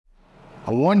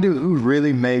I wonder who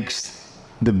really makes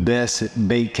the best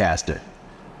baitcaster.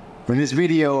 In this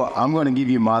video, I'm going to give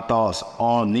you my thoughts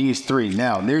on these three.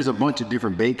 Now, there's a bunch of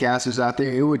different baitcasters out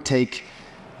there. It would take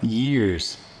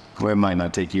years. Well, it might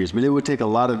not take years, but it would take a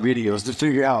lot of videos to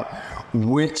figure out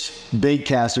which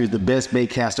baitcaster is the best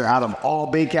baitcaster out of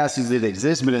all baitcasters that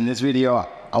exist. But in this video,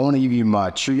 I want to give you my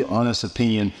true, honest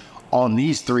opinion on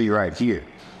these three right here.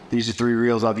 These are three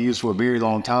reels I've used for a very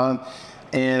long time,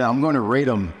 and I'm going to rate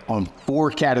them on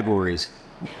 4 categories.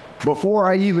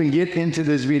 Before I even get into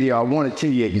this video, I want to tell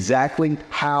you exactly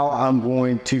how I'm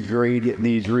going to grade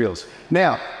these reels.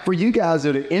 Now, for you guys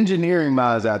that are engineering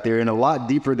minds out there and a lot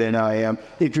deeper than I am,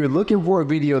 if you're looking for a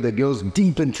video that goes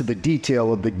deep into the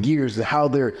detail of the gears and how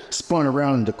they're spun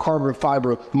around into carbon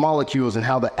fiber molecules and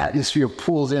how the atmosphere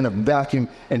pulls in a vacuum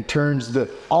and turns the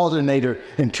alternator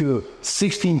into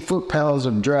 16 foot-pounds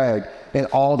of drag, and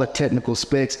all the technical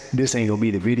specs, this ain't gonna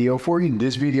be the video for you.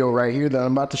 This video right here that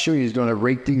I'm about to show you is gonna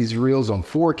rate these reels on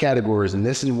 4 categories, and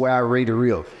this is where I rate a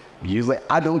reel. Usually,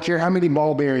 I don't care how many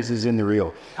ball bearings is in the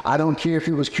reel. I don't care if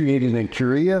it was created in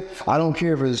Korea. I don't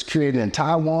care if it was created in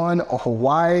Taiwan or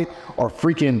Hawaii or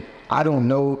freaking, I don't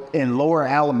know, in lower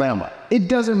Alabama. It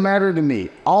doesn't matter to me.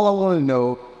 All I wanna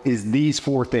know is these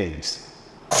 4 things.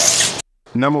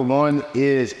 Number 1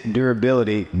 is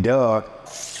durability, duh.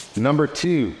 Number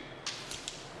 2,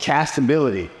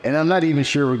 castability, and I'm not even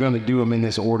sure we're going to do them in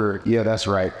this order. Yeah, that's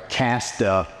right.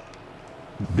 Castability.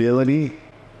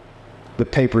 The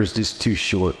paper is just too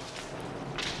short.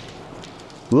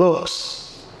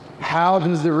 Looks. How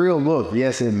does the reel look?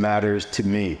 Yes, it matters to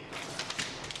me.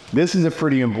 This is a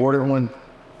pretty important one.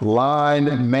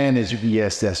 Line manage.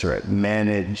 Yes, that's right.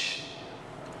 Manage.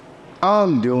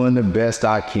 I'm doing the best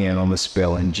I can on the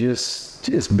spelling.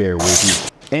 Just bear with me.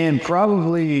 And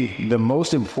probably the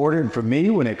most important for me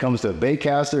when it comes to a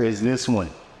baitcaster is this one.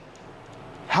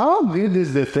 How good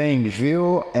does the thing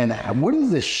feel, and what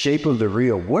is the shape of the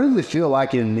reel? What does it feel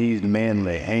like in these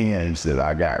manly hands that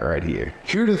I got right here?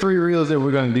 Here are the 3 reels that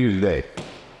we're gonna do today.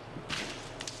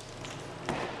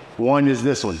 One is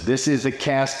this one. This is a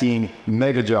KastKing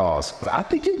MegaJaws. I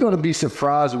think you're gonna be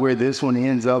surprised where this one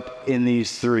ends up in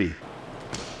these 3.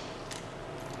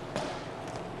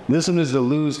 This one is the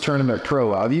Lose Tournament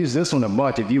Pro. I've used this one a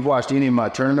bunch. If you've watched any of my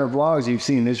tournament vlogs, you've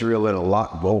seen this reel in a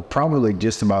lot, well, probably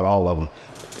just about all of them.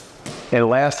 And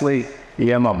lastly,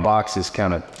 yeah, my box is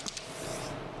kind of,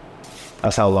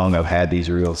 that's how long I've had these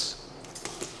reels.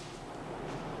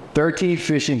 13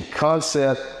 Fishing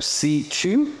Concept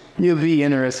C2. You'll be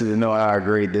interested to know how I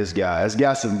grade this guy. It's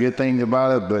got some good things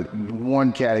about it, but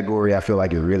one category I feel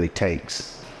like it really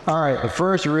takes. All right, the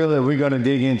first reel that we're gonna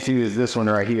dig into is this one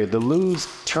right here, the Lose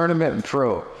Tournament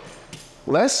Pro.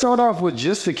 Let's start off with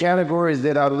just the categories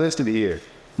that I listed here.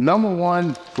 Number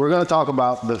 1, we're gonna talk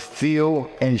about the feel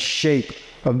and shape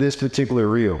of this particular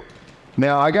reel.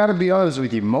 Now, I gotta be honest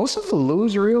with you, most of the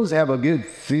Lose reels have a good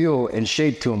feel and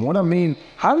shape to them. What I mean,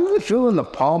 how does it feel in the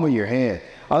palm of your hand?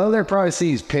 I know that probably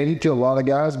seems petty to a lot of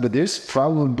guys, but there's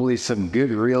probably some good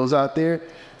reels out there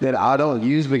that I don't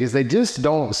use because they just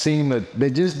don't seem to,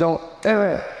 it's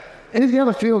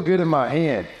gotta feel good in my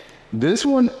hand. This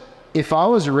one, if I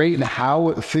was rating how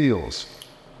it feels,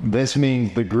 this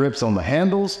means the grips on the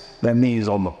handles, that means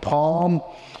on the palm,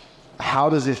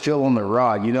 how does it feel on the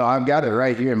rod? You know, I've got it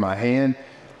right here in my hand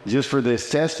just for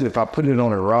this test. If I put it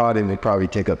on a rod, it would probably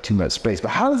take up too much space, but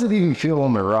how does it even feel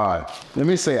on the rod? Let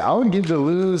me say, I would give the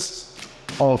Lose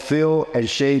on feel and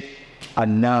shape a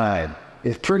 9.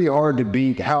 It's pretty hard to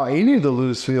beat how any of the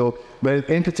Lose feel, but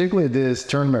in particular this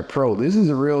Tournament Pro. This is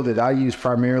a reel that I use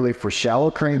primarily for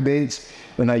shallow crankbaits,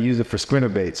 and I use it for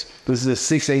spinnerbaits. This is a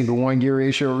 6/8 to 1 gear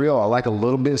ratio reel. I like a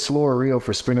little bit slower reel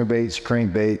for spinnerbaits,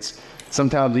 crankbaits,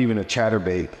 sometimes even a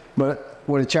chatterbait. But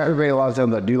with a chatterbait, a lot of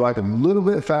times I do like a little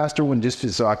bit faster one just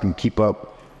so I can keep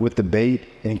up with the bait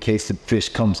in case the fish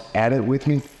comes at it with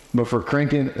me. But for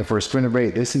cranking, for a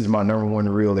spinnerbait, this is my number 1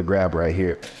 reel to grab right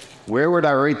here. Where would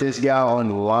I rate this guy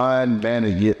on line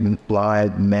management?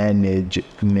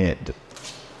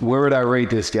 Where would I rate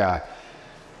this guy?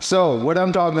 So what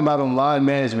I'm talking about on line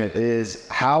management is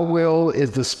how well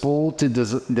is the spool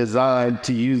designed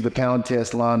to use the pound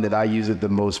test line that I use it the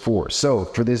most for. So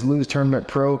for this Lose Tournament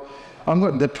Pro,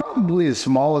 probably the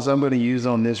smallest I'm going to use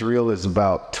on this reel is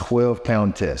about 12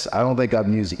 pound test. I don't think I've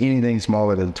used anything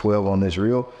smaller than 12 on this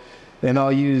reel, and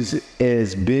I'll use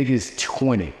as big as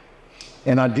 20.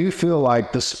 And I do feel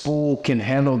like the spool can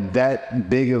handle that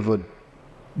big of a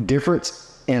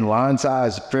difference in line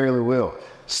size fairly well.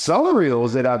 Some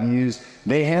reels that I've used,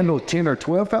 they handle 10 or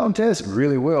 12 pound tests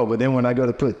really well, but then when I go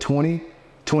to put 20,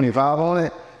 25 on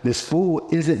it, this spool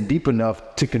isn't deep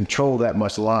enough to control that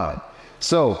much line.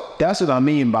 So that's what I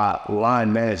mean by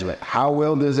line management. How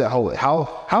well does it hold it?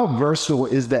 How versatile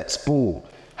is that spool?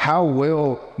 How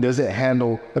well does it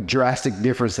handle a drastic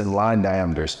difference in line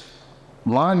diameters?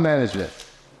 Line management,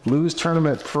 Lose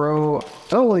Tournament Pro. I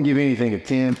don't want to give anything a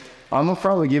 10. I'm gonna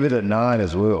probably give it a 9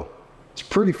 as well. It's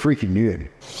pretty freaking good.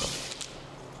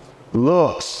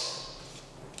 Looks.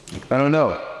 I don't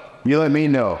know. You let me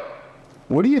know.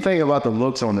 What do you think about the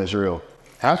looks on this reel?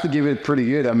 I have to give it pretty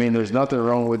good. I mean, there's nothing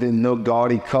wrong with it. No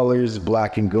gaudy colors.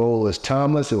 Black and gold is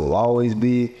timeless. It will always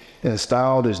be in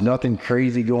style. There's nothing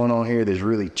crazy going on here. There's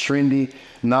really trendy.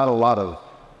 Not a lot of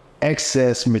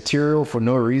excess material for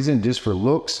no reason, just for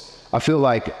looks. I feel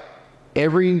like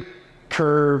every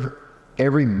curve,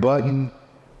 every button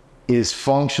is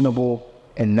functionable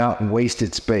and not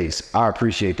wasted space. I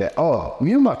appreciate that. Oh,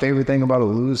 you know my favorite thing about a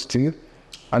Lose too?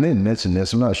 I didn't mention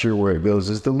this. I'm not sure where it goes.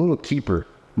 It's the little keeper.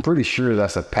 I'm pretty sure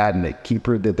that's a patented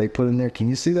keeper that they put in there. Can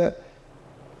you see that?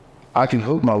 I can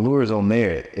hook my lures on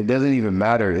there. It doesn't even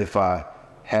matter if I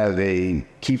have a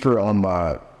keeper on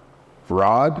my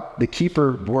rod. The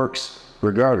keeper works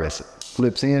regardless. It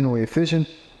flips in when you're fishing.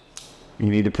 You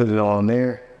need to put it on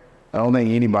there. I don't think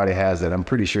anybody has that. I'm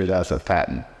pretty sure that's a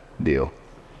patent deal.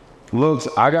 Looks,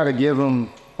 I gotta give them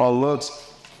on looks.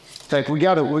 In fact, we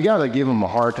gotta give them a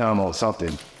hard time on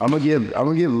something. I'm gonna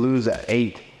give Lose an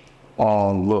 8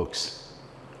 on looks.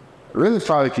 Really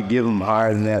probably could give them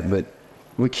higher than that, but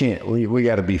we can't. We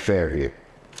gotta be fair here.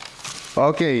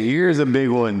 Okay, here's a big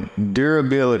one: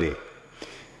 durability.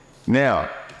 Now,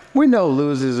 we know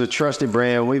Lose is a trusted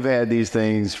brand. We've had these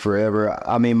things forever.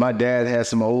 I mean, my dad has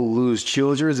some old Lose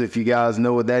Childrens. If you guys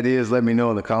know what that is, let me know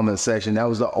in the comment section. That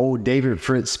was the old David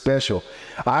Fritz special.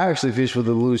 I actually fished with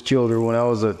the Lose Children when I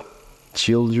was a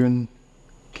children.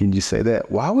 Can you say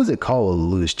that? Why was it called a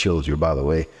Lose Children, by the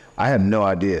way? I have no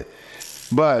idea.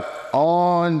 But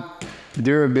on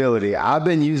durability, I've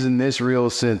been using this reel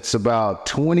since about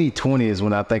 2020 is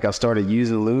when I think I started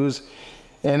using Lose.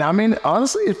 And I mean,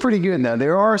 honestly, it's pretty good. Now,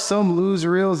 there are some Lose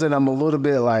reels that I'm a little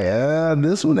bit like,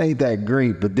 this one ain't that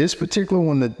great. But this particular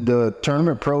one, the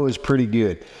Tournament Pro, is pretty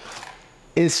good.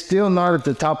 It's still not at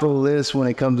the top of the list when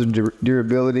it comes to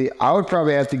durability. I would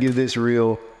probably have to give this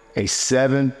reel a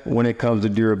 7 when it comes to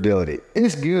durability.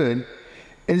 It's good.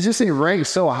 It's just it ranks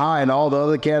so high in all the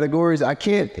other categories. I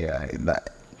can't. Yeah,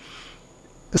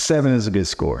 7 is a good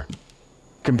score.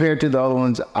 Compared to the other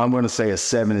ones, I'm going to say a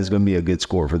 7 is going to be a good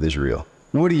score for this reel.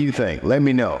 What do you think? Let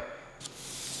me know.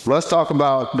 Let's talk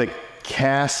about the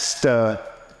castability.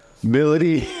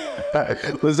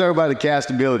 Let's talk about the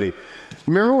castability.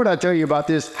 Remember what I tell you about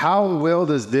this? How well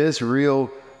does this reel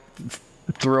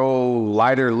throw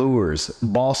lighter lures,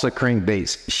 balsa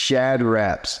crankbaits, shad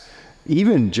wraps,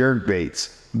 even jerk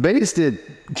baits? Baits that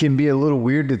can be a little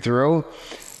weird to throw.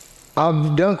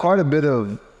 I've done quite a bit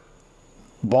of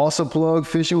balsa plug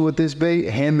fishing with this bait,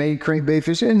 handmade crankbait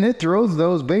fishing, and it throws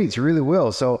those baits really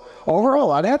well. So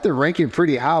overall, I'd have to rank it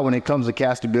pretty high when it comes to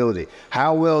castability.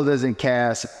 How well does it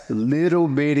cast little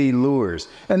bitty lures?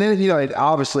 And then, you know,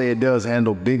 obviously it does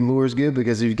handle big lures good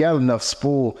because you've got enough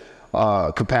spool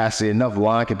capacity, enough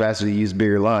line capacity to use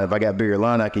bigger line. If I got bigger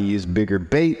line, I can use bigger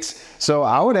baits. So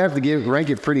I would have to rank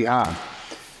it pretty high.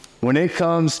 When it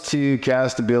comes to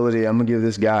castability, I'm gonna give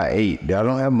this guy 8. I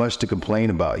don't have much to complain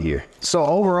about here. So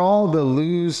overall, the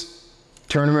Lose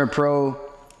Tournament Pro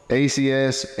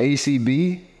ACS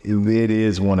ACB, it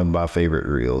is one of my favorite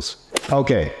reels.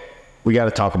 Okay, we got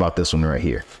to talk about this one right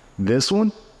here. This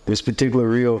particular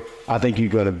reel, I think you're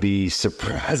gonna be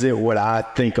surprised at what I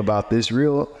think about this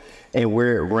reel and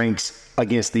where it ranks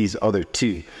against these other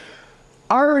two.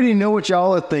 I already know what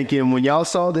y'all are thinking. When y'all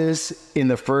saw this in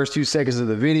the first 2 seconds of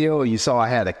the video, you saw I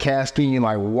had a KastKing, and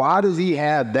like, why does he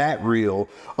have that reel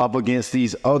up against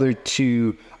these other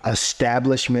two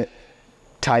establishment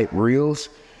type reels?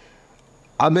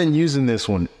 I've been using this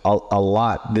one a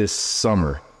lot this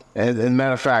summer. And as a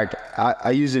matter of fact,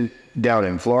 I use it down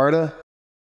in Florida.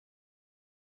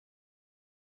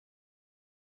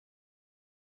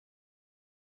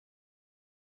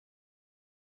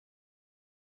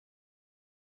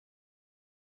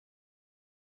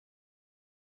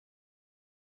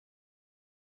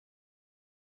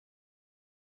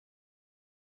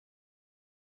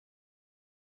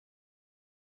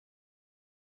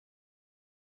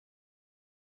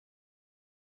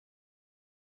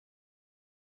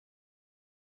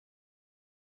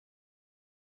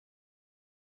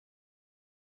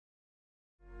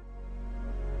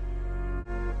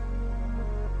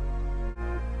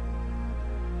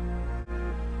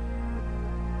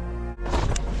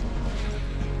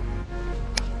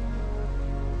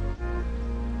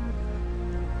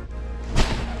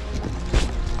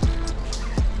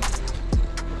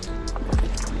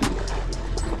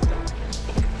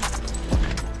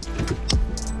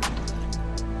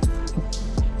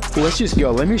 let's just go.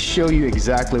 Let me show you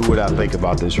exactly what I think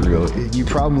about this reel. You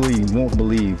probably won't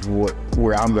believe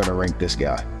where I'm gonna rank this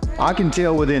guy. I can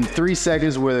tell within 3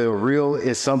 seconds whether a reel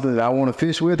is something that I want to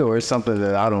fish with or it's something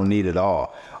that I don't need at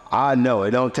all. I know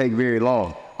it don't take very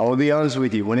long. I will be honest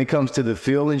with you, when it comes to the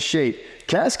feel and shape,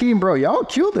 KastKing, bro, y'all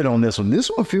killed it on this one. This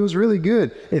one feels really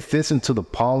good. It fits into the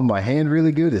palm of my hand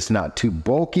really good. It's not too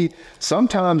bulky.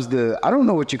 Sometimes I don't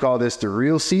know what you call this, the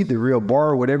reel seat, the reel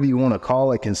bar, whatever you want to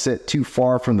call it, can sit too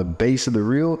far from the base of the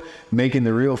reel, making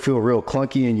the reel feel real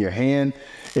clunky in your hand.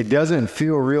 It doesn't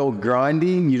feel real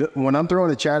grinding. When I'm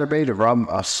throwing a chatterbait, or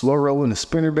I'm slow rolling a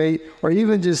spinnerbait, or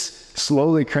even just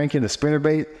slowly cranking a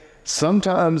spinnerbait,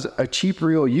 sometimes a cheap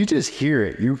reel, you just hear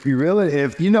it. You really,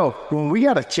 if you know, when we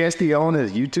got a chesty on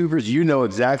as YouTubers, you know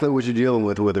exactly what you're dealing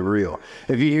with a reel.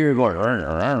 If you hear it going,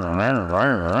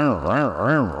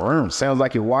 sounds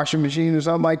like your washing machine or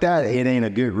something like that, it ain't a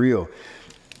good reel.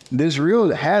 This reel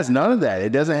has none of that.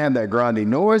 It doesn't have that grinding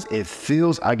noise. It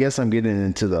feels, I guess I'm getting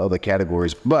into the other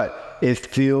categories, but it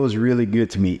feels really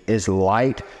good to me. It's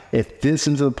light. It fits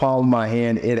into the palm of my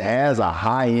hand. It has a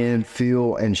high-end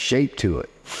feel and shape to it.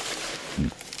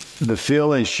 The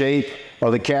feel and shape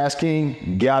of the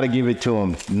KastKing, gotta give it to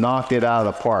him. Knocked it out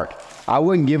of the park. I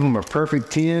wouldn't give him a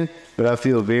perfect 10, but I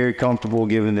feel very comfortable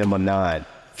giving them a 9.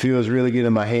 Feels really good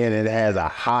in my hand. It has a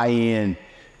high-end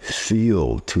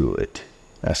feel to it.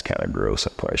 That's kind of gross.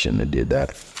 I probably shouldn't have did that.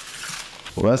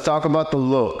 Well, let's talk about the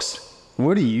looks.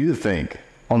 What do you think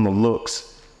on the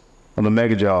looks on the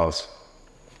MegaJaws?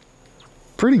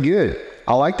 Pretty good.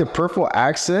 I like the purple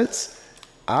accents.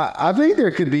 I think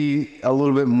there could be a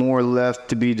little bit more left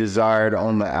to be desired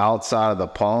on the outside of the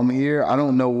palm here. I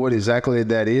don't know what exactly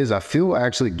that is. I feel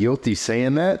actually guilty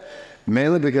saying that,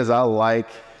 mainly because I like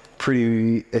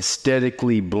pretty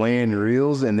aesthetically bland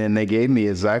reels, and then they gave me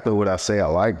exactly what I say I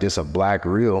like, just a black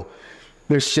reel.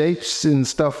 Their shapes and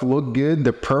stuff look good.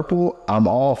 The purple, I'm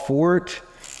all for it.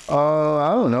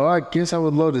 I don't know. I guess I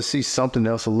would love to see something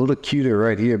else a little cuter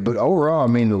right here. But overall, I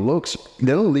mean, the looks,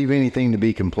 they don't leave anything to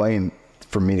be complained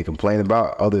for me to complain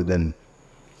about, other than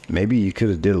maybe you could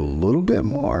have did a little bit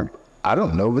more. I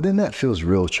don't know, but then that feels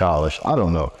real childish. I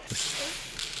don't know.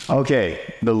 Okay,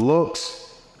 the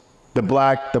looks, the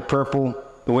black, the purple,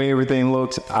 the way everything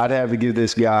looks, I'd have to give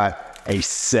this guy a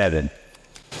 7.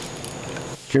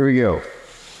 Here we go.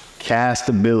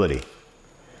 Castability.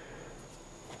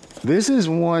 This is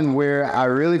one where I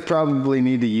really probably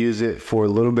need to use it for a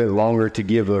little bit longer to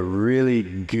give a really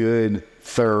good,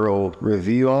 thorough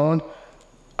review on.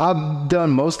 I've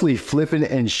done mostly flipping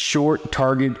and short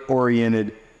target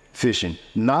oriented fishing.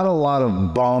 Not a lot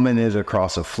of bombing it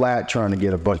across a flat, trying to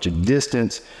get a bunch of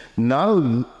distance.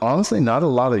 Honestly, not a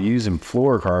lot of using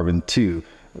fluorocarbon too.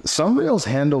 Some reels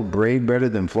handle braid better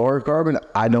than fluorocarbon.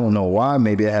 I don't know why.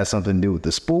 Maybe it has something to do with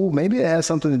the spool. Maybe it has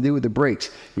something to do with the brakes.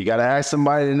 You got to ask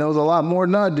somebody that knows a lot more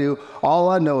than I do.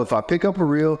 All I know, if I pick up a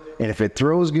reel and if it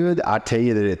throws good, I tell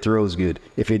you that it throws good.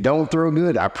 If it don't throw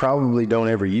good, I probably don't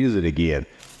ever use it again.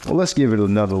 Well, let's give it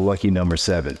another lucky number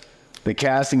 7. The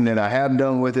casting that I have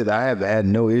done with it, I have had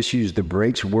no issues. The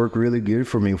brakes work really good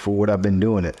for me for what I've been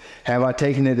doing it. Have I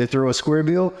taken it to throw a square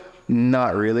bill?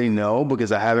 Not really, no,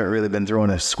 because I haven't really been throwing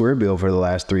a square bill for the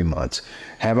last 3 months.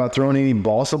 Have I thrown any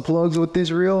balsa plugs with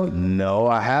this reel? No,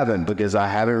 I haven't, because I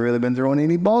haven't really been throwing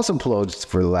any balsa plugs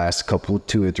for the last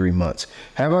 2 or 3 months.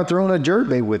 Have I thrown a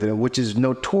jerkbait with it, which is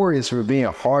notorious for being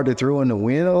hard to throw in the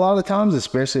wind a lot of times,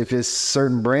 especially if it's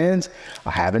certain brands?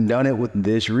 I haven't done it with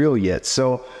this reel yet.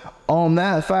 So on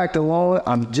that fact alone,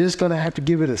 I'm just going to have to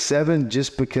give it a 7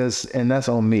 just because, and that's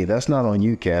on me. That's not on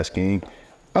you, KastKing.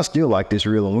 I still like this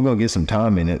reel, and we're going to get some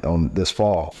time in it on this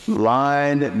fall.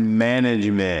 Line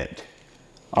management.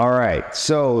 All right,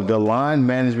 so the line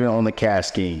management on the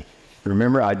KastKing.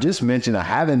 Remember, I just mentioned I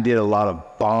haven't did a lot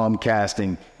of bomb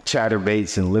casting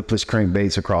chatterbaits and lipless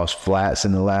crankbaits across flats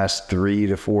in the last 3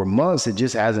 to 4 months. It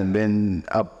just hasn't been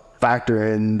a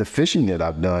factor in the fishing that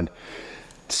I've done.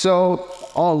 So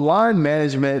on line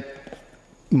management,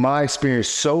 my experience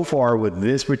so far with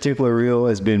this particular reel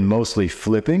has been mostly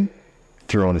flipping,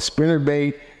 throwing a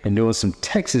spinnerbait, and doing some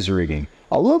Texas rigging.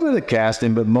 A little bit of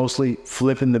casting, but mostly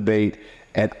flipping the bait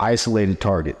at isolated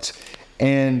targets.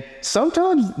 And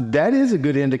sometimes that is a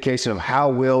good indication of how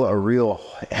well a reel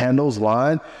handles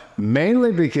line,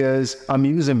 mainly because I'm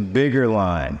using bigger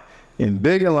line. And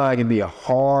bigger line can be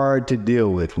hard to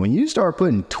deal with. When you start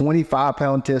putting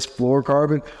 25-pound test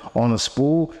fluorocarbon on a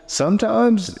spool,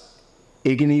 sometimes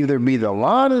it can either be the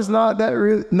line is not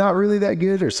really that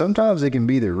good, or sometimes it can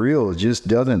be the reel just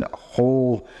doesn't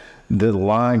hold the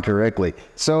line correctly.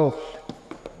 So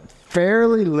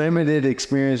fairly limited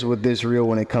experience with this reel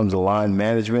when it comes to line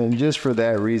management, and just for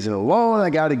that reason alone, I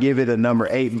got to give it a number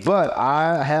 8. But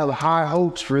I have high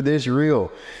hopes for this reel.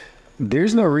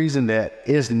 There's no reason that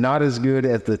it's not as good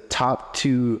as the top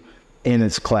 2 in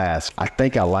its class. I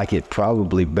think I like it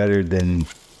probably better than,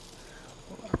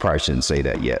 I probably shouldn't say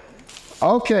that yet.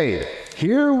 Okay,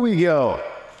 here we go.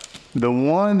 The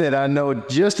one that I know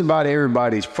just about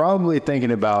everybody's probably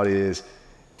thinking about is,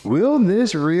 will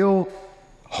this reel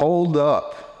hold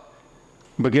up?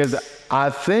 Because I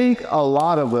think a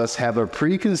lot of us have a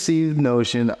preconceived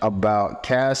notion about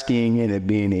KastKing and it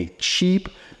being a cheap,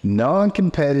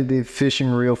 non-competitive fishing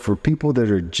reel for people that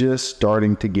are just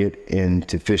starting to get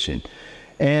into fishing.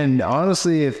 And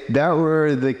honestly, if that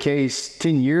were the case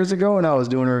 10 years ago and I was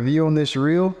doing a review on this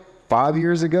reel 5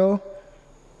 years ago,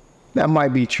 that might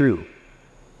be true.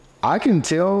 I can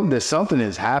tell that something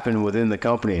has happened within the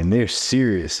company and they're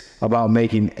serious about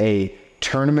making a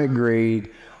tournament grade,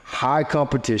 high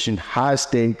competition, high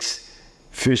stakes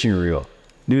fishing reel.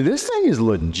 Dude, this thing is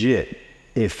legit.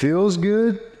 It feels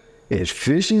good. It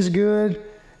fishes good.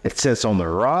 It sits on the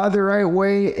rod the right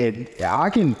way. I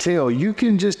can tell. You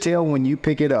can just tell when you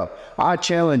pick it up. I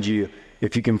challenge you,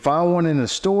 if you can find one in the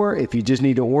store, if you just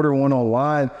need to order one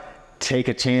online, take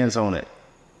a chance on it.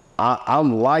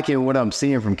 I'm liking what I'm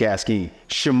seeing from KastKing.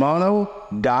 Shimano,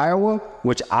 Daiwa,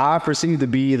 which I perceive to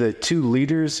be the 2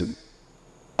 leaders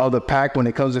of the pack when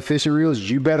it comes to fishing reels,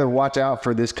 you better watch out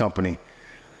for this company.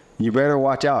 You better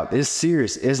watch out. It's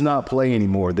serious. It's not play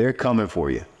anymore. They're coming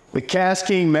for you. The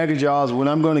KastKing MegaJaws, what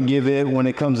I'm going to give it when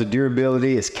it comes to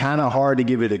durability, it's kind of hard to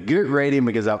give it a good rating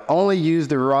because I've only used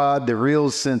the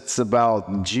reels since about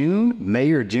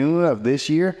May or June of this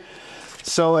year.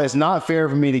 So it's not fair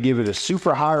for me to give it a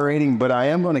super high rating, but I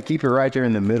am going to keep it right there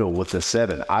in the middle with a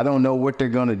 7. I don't know what they're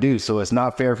going to do, so it's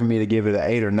not fair for me to give it an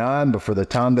 8 or 9, but for the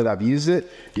time that I've used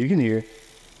it, you can hear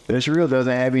this reel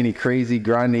doesn't have any crazy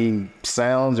grinding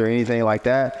sounds or anything like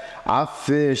that. I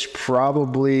fish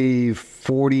probably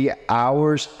 40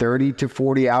 hours, 30 to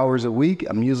 40 hours a week.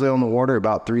 I'm usually on the water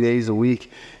about 3 days a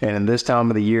week. And in this time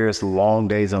of the year, it's long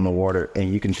days on the water.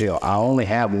 And you can tell I only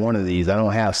have one of these. I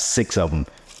don't have 6 of them.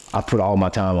 I put all my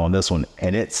time on this one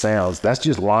and it sounds, that's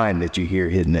just line that you hear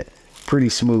hitting it. Pretty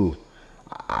smooth.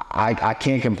 I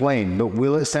can't complain, but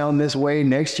will it sound this way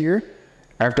next year?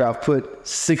 After I've put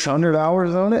 600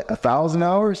 hours on it, 1,000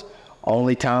 hours,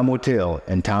 only time will tell,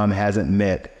 and time hasn't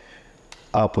met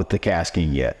up with the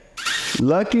KastKing yet.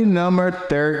 Lucky number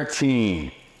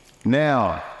 13.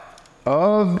 Now,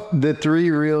 of the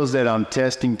 3 reels that I'm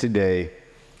testing today,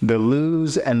 the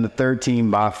Lose and the 13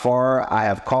 by far I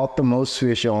have caught the most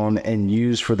fish on and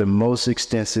used for the most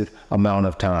extensive amount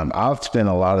of time. I've spent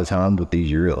a lot of time with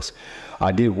these reels.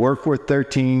 I did work with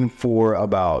 13 for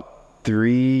about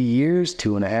 3 years,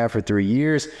 2.5 or 3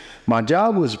 years. My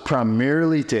job was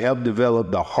primarily to help develop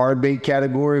the hard bait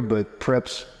category, but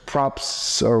perks of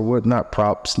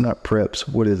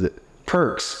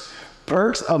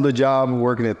the job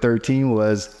working at 13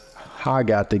 was I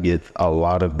got to get a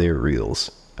lot of their reels.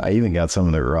 I even got some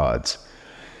of their rods.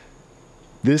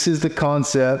 This is the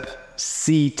Concept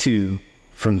C2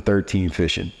 from 13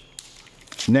 Fishing.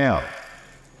 Now,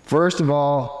 first of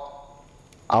all,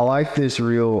 I like this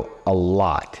reel a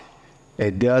lot.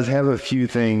 It does have a few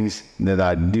things that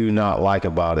I do not like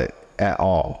about it at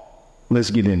all.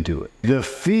 Let's get into it. The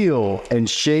feel and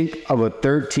shape of a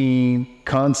 13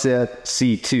 Concept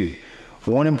C2.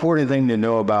 One important thing to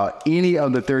know about any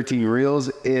of the 13 reels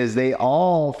is they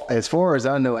all, as far as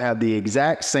I know, have the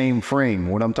exact same frame.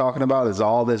 What I'm talking about is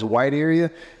all this white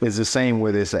area is the same,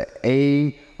 whether it's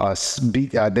a B,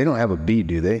 they don't have a B,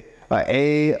 do they?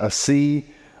 A A, a C.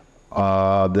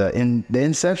 The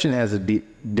Inception has a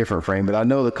different frame, but I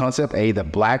know the Concept A, the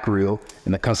black reel,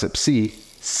 and the Concept C,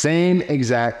 same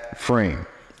exact frame.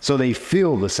 So they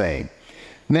feel the same.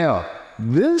 Now,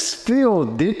 this feel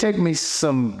did take me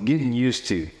some getting used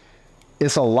to.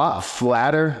 It's a lot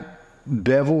flatter,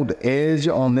 beveled edge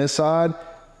on this side,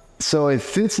 so it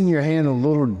fits in your hand a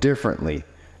little differently.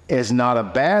 It's not a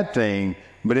bad thing,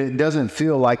 but it doesn't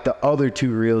feel like the other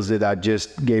 2 reels that I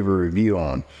just gave a review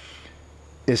on.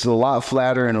 It's a lot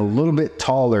flatter and a little bit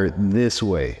taller this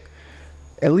way.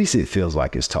 At least it feels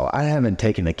like it's tall. I haven't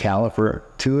taken a caliper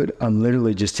to it. I'm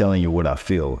literally just telling you what I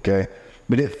feel, okay?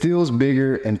 But it feels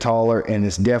bigger and taller, and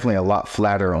it's definitely a lot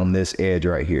flatter on this edge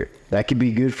right here. That could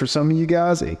be good for some of you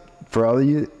guys. For other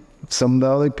you, some of the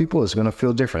other people, it's gonna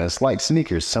feel different. It's like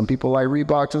sneakers. Some people like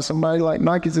Reeboks and somebody like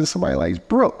Nikes and somebody likes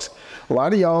Brooks. A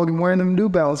lot of y'all are wearing them New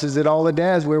Balances that all the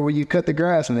dads wear where you cut the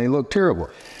grass and they look terrible.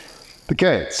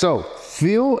 Okay, so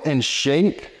feel and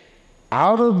shape,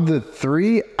 Out of the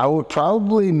three, I would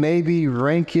probably maybe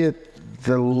rank it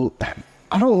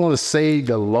I don't want to say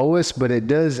the lowest, but it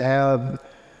does have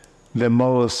the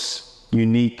most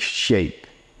unique shape.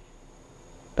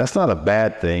 That's not a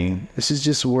bad thing. This is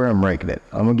just where I'm ranking it.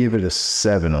 I'm going to give it a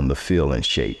 7 on the feel and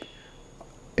shape.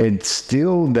 It's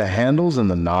still, the handles and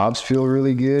the knobs feel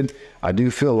really good. I do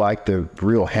feel like the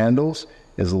real handles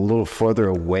is a little further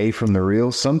away from the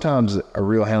reel. Sometimes a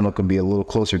real handle can be a little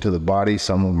closer to the body.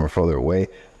 Some of them are further away. I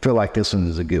feel like this one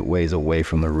is a good ways away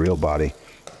from the real body.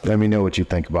 Let me know what you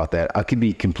think about that. I could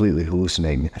be completely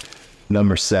hallucinating.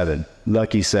 Number 7,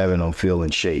 lucky 7 on feel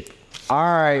and shape. All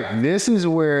right, this is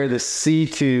where the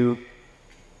C2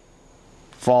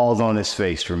 falls on its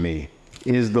face for me,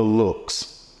 is the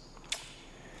looks.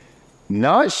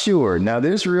 Not sure. Now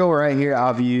this reel right here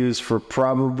I've used for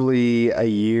probably a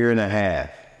year and a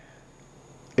half.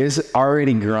 It's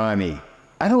already grimy.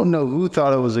 I don't know who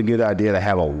thought it was a good idea to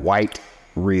have a white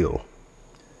reel.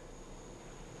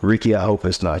 Ricky, I hope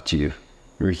it's not you.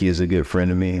 Ricky is a good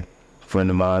friend of me, friend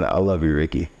of mine. I love you,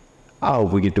 Ricky. I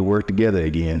hope we get to work together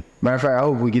again. Matter of fact, I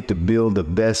hope we get to build the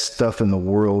best stuff in the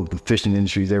world the fishing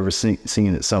industry's ever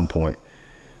seen at some point.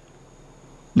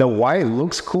 The white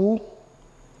looks cool,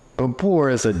 but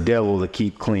boy, it's a devil to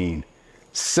keep clean.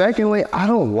 Secondly, I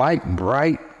don't like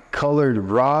bright colored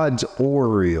rods or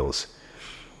reels.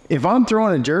 If I'm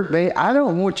throwing a jerkbait, I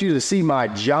don't want you to see my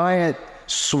giant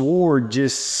sword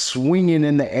just swinging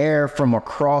in the air from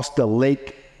across the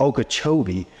Lake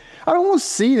Okeechobee. I don't want to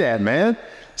see that, man.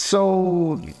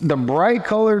 So the bright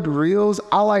colored reels,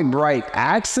 I like bright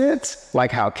accents,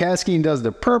 like how KastKing does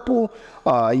the purple.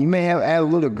 You may have add a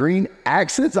little green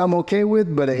accents I'm okay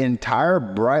with, but an entire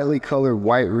brightly colored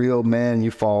white reel, man,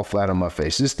 you fall flat on my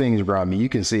face. This thing's grimy. You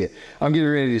can see it. I'm getting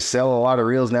ready to sell a lot of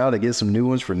reels now to get some new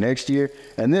ones for next year.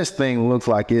 And this thing looks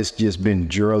like it's just been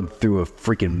drugged through a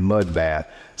freaking mud bath.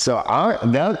 So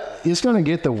it's going to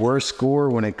get the worst score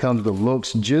when it comes to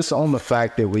looks, just on the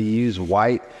fact that we use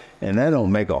white, and that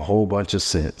don't make a whole bunch of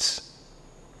sense.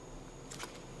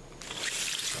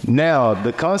 Now,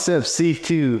 the Concept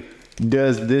C2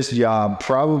 does this job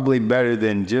probably better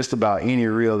than just about any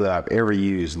reel that I've ever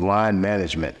used, line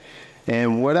management.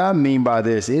 And what I mean by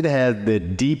this, it has the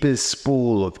deepest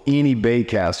spool of any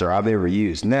baitcaster I've ever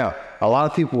used. Now, a lot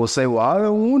of people will say, well, I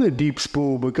don't want a deep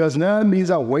spool because now it means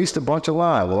I waste a bunch of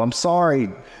line. Well, I'm sorry,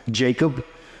 Jacob.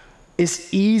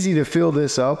 It's easy to fill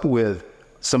this up with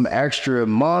some extra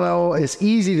mono. It's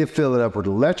easy to fill it up with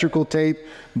electrical tape.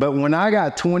 But when I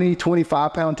got 20,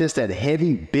 25 pound test, that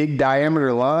heavy, big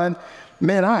diameter line,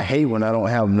 man, I hate when I don't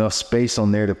have enough space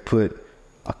on there to put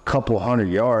a couple 100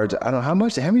 yards. I don't know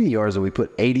how many yards do we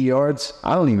put? 80 yards?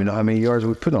 I don't even know how many yards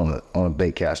we put on a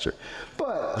baitcaster.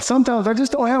 But sometimes I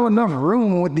just don't have enough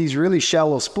room with these really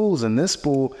shallow spools, and this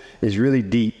spool is really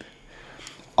deep.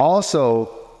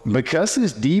 Also, because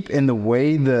it's deep in the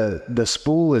way the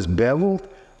spool is beveled,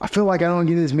 I feel like I don't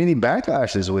get as many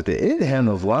backlashes with it. It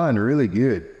handles line really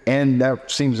good. And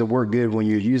that seems to work good when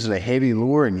you're using a heavy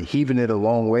lure and heaving it a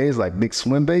long ways like big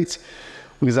swim baits,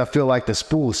 because I feel like the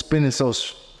spool is spinning so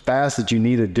fast that you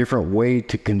need a different way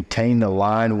to contain the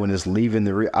line when it's leaving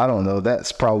the reel. I don't know.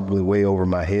 That's probably way over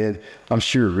my head. I'm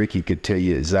sure Ricky could tell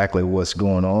you exactly what's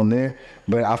going on there.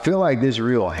 But I feel like this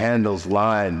reel handles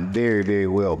line very, very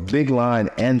well. Big line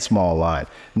and small line.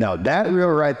 Now, that reel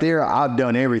right there, I've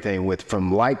done everything with,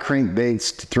 from light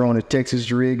crankbaits to throwing a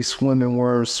Texas rig, swimming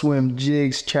worms, swim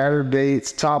jigs,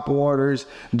 chatterbaits, top waters,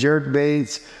 jerk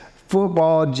baits,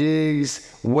 football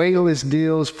jigs, weightless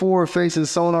deals, forward facing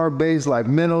sonar baits like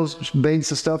minnows, baits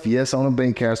and stuff. Yes, on a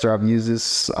baitcaster, I've used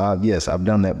this. Yes, I've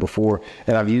done that before,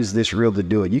 and I've used this reel to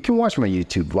do it. You can watch my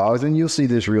YouTube vlogs, and you'll see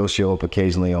this reel show up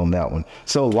occasionally on that one.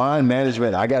 So line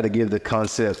management, I got to give the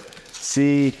Concept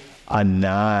C a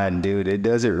 9, dude. It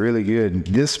does it really good.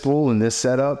 This spool and this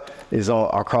setup is all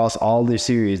across all the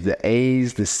series, the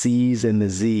A's, the C's, and the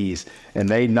Z's, and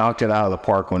they knocked it out of the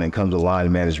park when it comes to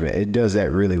line management. It does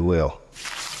that really well.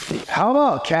 How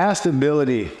about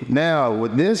castability? Now,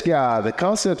 with this guy, the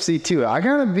Concept C2, I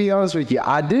gotta be honest with you,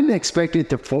 I didn't expect it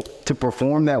to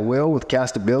perform that well with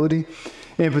castability.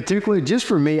 And particularly, just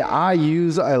for me, I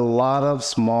use a lot of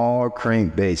small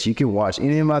crankbaits. You can watch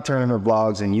any of my tournament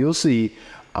vlogs and you'll see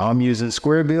I'm using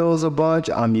square bills a bunch.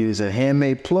 I'm using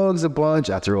handmade plugs a bunch.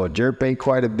 I throw a jerkbait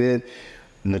quite a bit.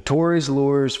 Notorious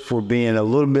lures for being a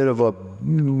little bit of a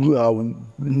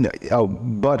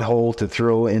butthole to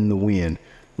throw in the wind.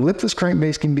 Lipless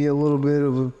crankbaits can be a little bit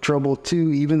of a trouble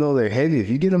too, even though they're heavy. If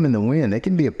you get them in the wind, they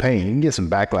can be a pain. You can get some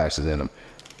backlashes in them.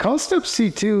 Concept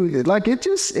C2, like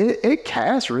it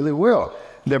casts really well.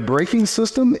 The braking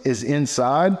system is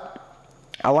inside.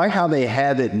 I like how they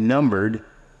had it numbered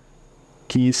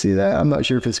Can you see that? I'm not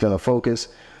sure if it's going to focus.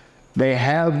 They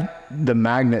have the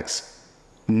magnets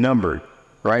numbered.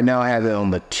 Right now I have it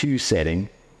on the 2 setting.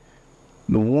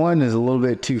 The 1 is a little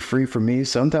bit too free for me.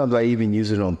 Sometimes I even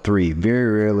use it on 3.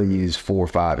 Very rarely use 4,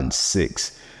 5, and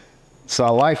 6. So I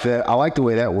like that. I like the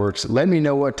way that works. Let me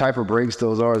know what type of brakes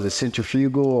those are. Is it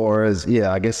centrifugal or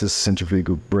I guess it's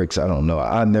centrifugal brakes. I don't know.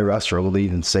 I struggle to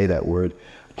even say that word.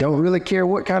 Don't really care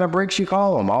what kind of brakes you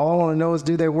call them. All I want to know is,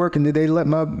 do they work, and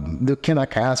can I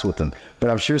cast with them? But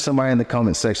I'm sure somebody in the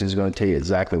comment section is going to tell you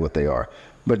exactly what they are.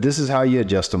 But this is how you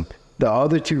adjust them. The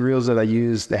other 2 reels that I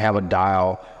use, they have a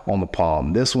dial on the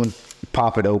palm. This one,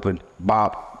 pop it open,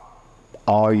 bop,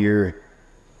 all your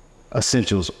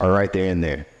essentials are right there in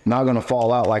there. Not going to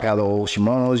fall out like how the old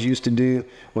Shimano's used to do.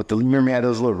 Remember you had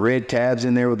those little red tabs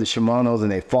in there with the Shimano's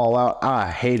and they fall out?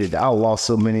 I hated it. I lost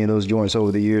so many of those joints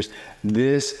over the years.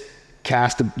 This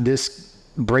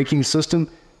braking system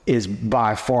is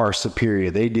by far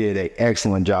superior. They did an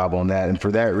excellent job on that. And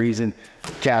for that reason,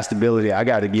 Castability, I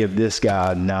got to give this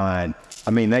guy a 9. I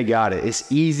mean, they got it.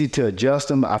 It's easy to adjust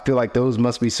them. I feel like those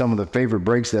must be some of the favorite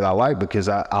brakes that I like, because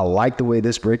I like the way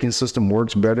this braking system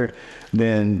works better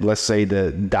than, let's say,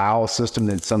 the dial system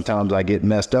that sometimes I get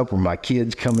messed up where my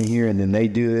kids come in here and then they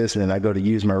do this and then I go to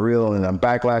use my reel and I'm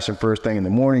backlashing first thing in the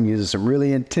morning using some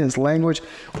really intense language.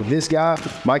 With this guy,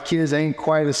 my kids ain't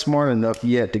quite as smart enough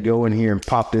yet to go in here and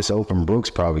pop this open.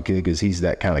 Brooks probably could, because he's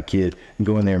that kind of kid, and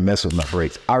go in there and mess with my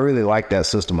brakes. I really like that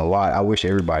system a lot. I wish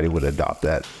everybody would adopt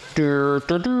that.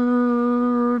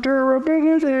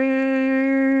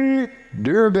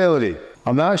 Durability.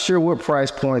 I'm not sure what price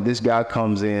point this guy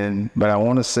comes in, but I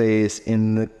want to say it's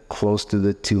in the close to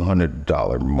the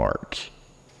 $200 mark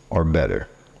or better.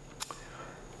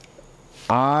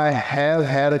 I have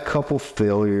had a couple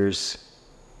failures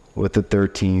with the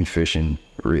 13 fishing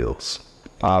reels.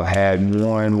 I've had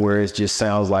one where it just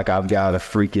sounds like I've got a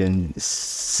freaking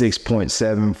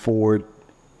 6.7 Ford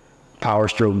Power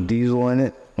Stroke diesel in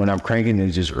it. When I'm cranking,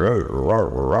 it's just, I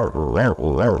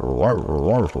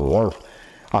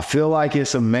feel like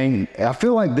I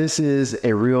feel like this is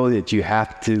a reel that you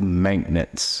have to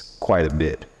maintenance quite a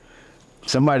bit.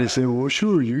 Somebody said, well,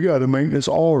 sure, you got to maintenance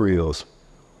all reels.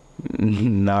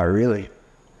 Not really.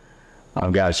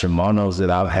 I've got Shimano's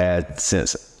that I've had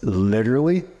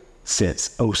literally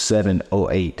since 07,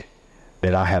 08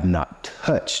 that I have not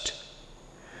touched.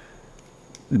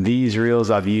 These reels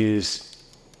I've used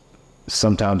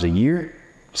sometimes a year,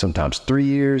 sometimes 3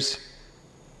 years,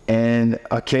 and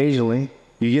occasionally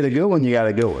you get a good one, you got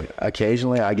a good one.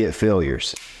 Occasionally I get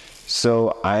failures.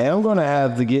 So I am going to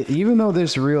have to even though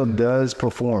this reel does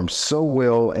perform so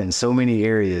well in so many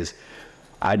areas,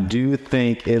 I do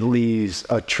think it leaves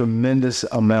a tremendous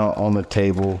amount on the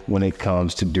table when it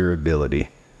comes to durability.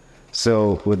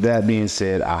 So with that being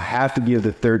said, I have to give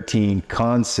the 13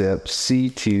 Concept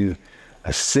C2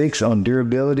 a 6 on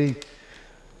durability.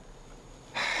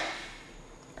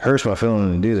 Hurts my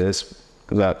feeling to do this,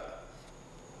 because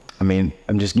I mean,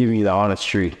 I'm just giving you the honest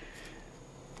truth.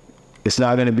 It's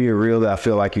not going to be a reel that I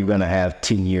feel like you're going to have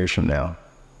 10 years from now.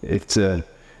 It's a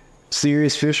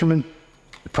serious fisherman,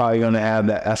 probably going to have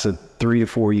that. That's a 3 to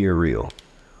 4 year reel.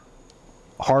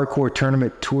 Hardcore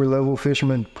tournament tour level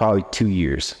fisherman, probably 2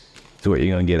 years is what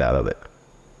you're going to get out of it.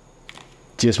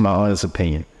 Just my honest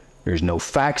opinion. There's no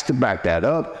facts to back that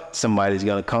up. Somebody's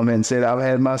going to come in and say, I've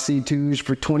had my C2s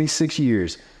for 26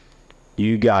 years.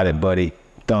 You got it, buddy.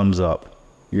 Thumbs up.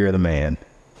 You're the man.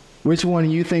 Which one do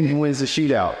you think wins the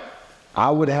shootout? I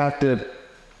would have to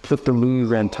put the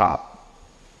Lure on top.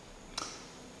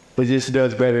 But this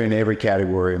does better in every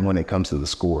category when it comes to the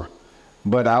score.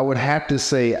 But I would have to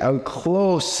say a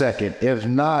close second, if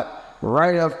not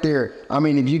right up there. I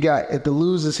mean, if the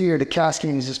Lure is here, the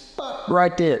KastKing is just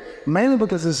right there. Mainly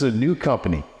because it's a new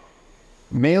company.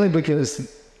 Mainly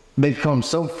because they've come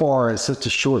so far in such a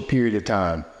short period of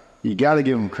time. You got to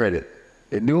give them credit.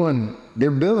 They're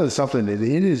building something that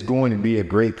it is going to be a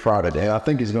great product, and I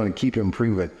think it's going to keep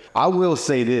improving. I will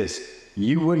say this,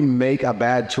 you wouldn't make a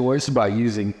bad choice by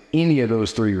using any of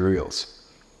those 3 reels.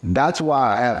 That's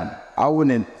why I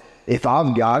wouldn't, if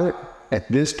I've got it at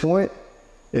this point,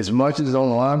 as much as it's on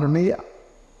the line for me,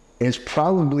 it's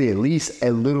probably at least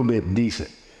a little bit decent.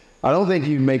 I don't think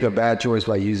you'd make a bad choice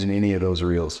by using any of those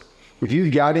reels. If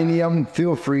you've got any of them,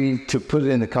 feel free to put it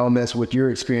in the comments what your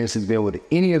experience has been with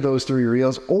any of those 3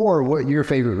 reels, or what your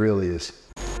favorite reel is.